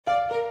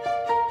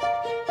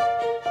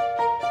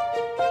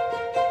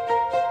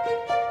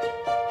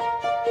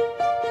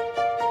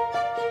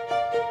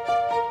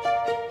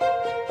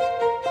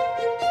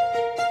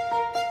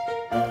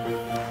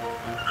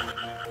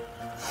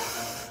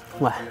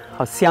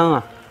好香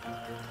啊，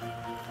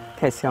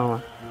太香了。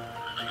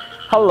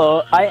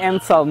Hello, I am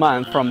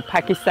Salman from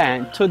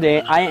Pakistan.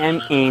 Today I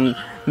am in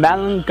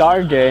melon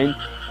garden.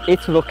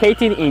 It's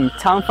located in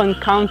Tanfan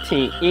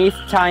County, East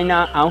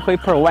China, Anhui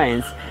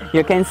Province.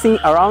 You can see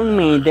around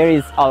me there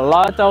is a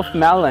lot of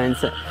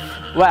melons.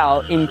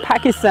 Well, in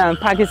Pakistan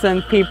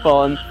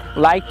people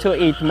like to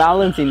eat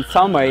melons in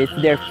summer. It's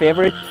their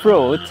favorite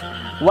fruit.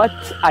 What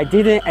I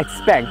didn't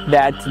expect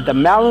that the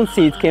melon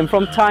seeds came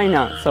from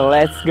China. So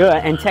let's go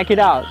and check it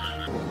out.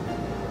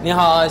 你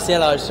好，谢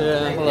老师。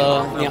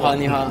Hello， 你好，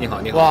你好，你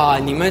好，你好。哇，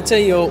你们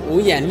这有五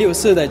颜六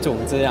色的种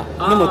子呀，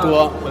那么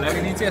多。我来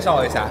给您介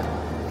绍一下。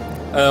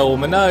我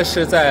们呢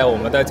是在我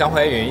们的江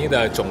淮园艺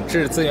的种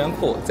质资源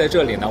库，在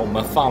这里呢，我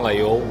们放了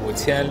有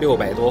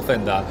5600多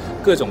份的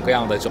各种各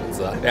样的种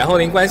子。然后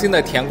您关心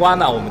的甜瓜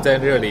呢，我们在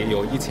这里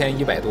有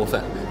1100多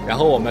份。然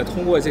后我们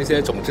通过这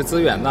些种质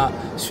资源呢，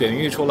选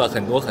育出了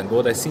很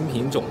多的新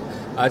品种。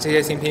这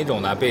些新品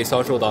种呢被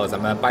销售到咱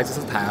们巴基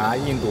斯坦啊、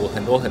印度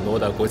很多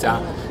的国家。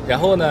然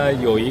后呢，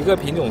有一个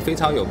品种非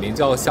常有名，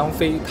叫香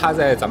妃，它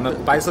在咱们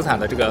巴基斯坦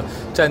的这个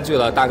占据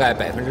了大概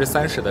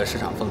30%的市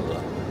场份额。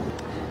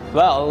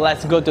Well,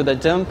 let's go to the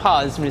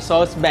Jumpas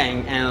Resource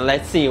Bank and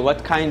let's see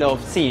what kind of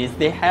seeds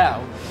they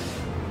have.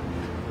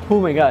 Oh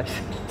my gosh,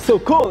 so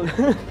cool!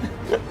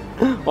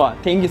 Wow,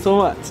 thank you so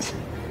much.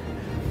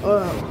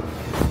 Oh.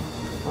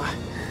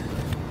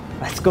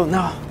 Let's go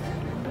now.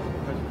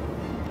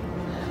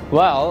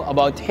 Well,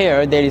 about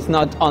here, there is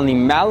not only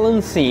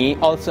melon seed,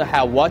 also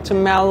have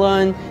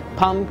watermelon,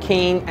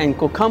 pumpkin, and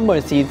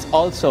cucumber seeds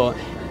also.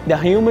 The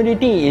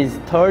humidity is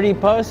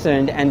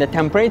 30% and the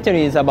temperature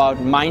is about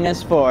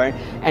 -4,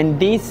 and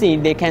these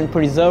seeds they can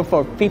preserve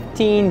for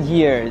 15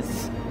 years.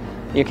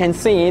 You can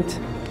see it.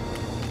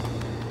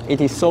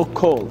 It is so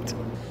cold.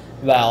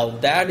 Well,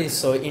 that is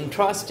so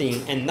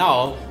interesting, and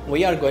now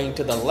we are going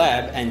to the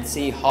lab and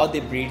see how they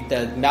breed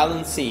the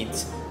melon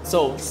seeds.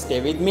 So stay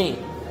with me.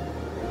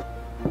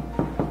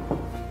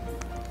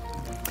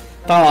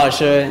 张老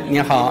师，你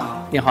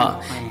好，你好。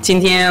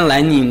今天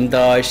来你们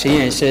的实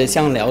验室，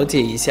想了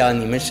解一下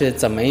你们是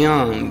怎么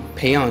样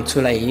培养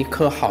出来一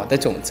颗好的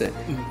种子，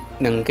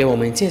能给我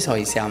们介绍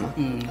一下吗？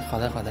好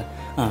的，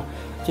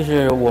就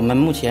是我们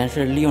目前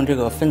是利用这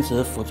个分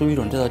子辅助育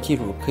种这套技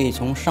术，可以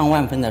从上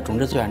万份的种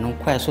质资源中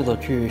快速的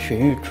去选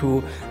育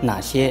出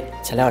哪些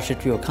材料是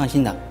具有抗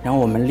性的，然后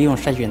我们利用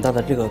筛选到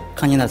的这个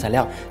抗性的材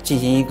料进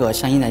行一个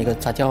相应的一个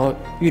杂交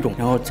育种，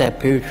然后再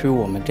培育出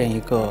我们这样一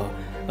个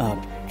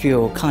具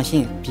有抗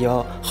性比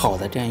较好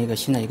的这样一个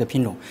新的一个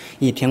品种。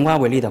以甜瓜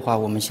为例的话，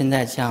我们现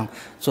在像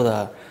做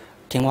的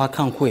甜瓜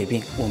抗枯萎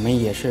病，我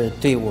们也是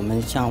对我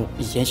们像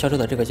以前销售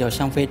的这个叫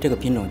香妃这个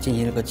品种进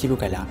行了一个技术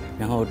改良，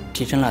然后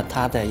提升了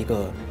它的一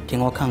个甜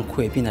瓜抗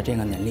枯萎病的这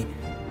个能力。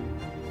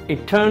It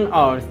turns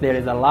out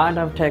there is a lot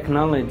of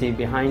technology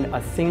behind a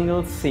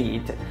single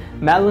seed.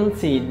 Melon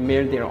seed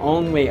made their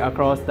own way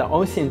across the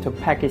ocean to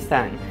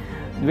Pakistan,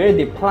 where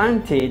they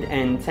planted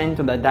and sent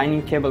to the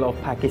dining table of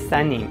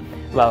Pakistani.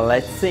 Well,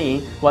 let's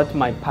see what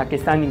my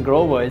Pakistani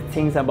growers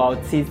think about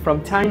seeds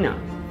from China.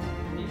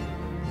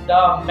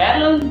 The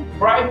melon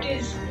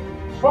varieties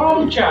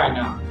from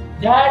China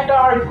that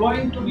are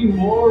going to be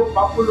more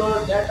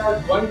popular, that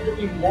are going to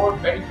be more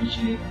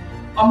beneficial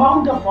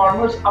among the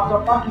farmers of the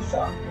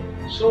Pakistan.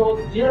 So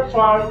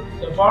therefore,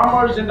 the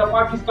farmers in the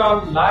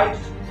Pakistan likes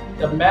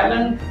the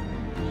melon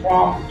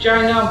from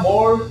China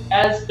more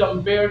as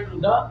compared to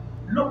the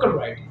local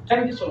variety.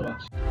 Thank you so much.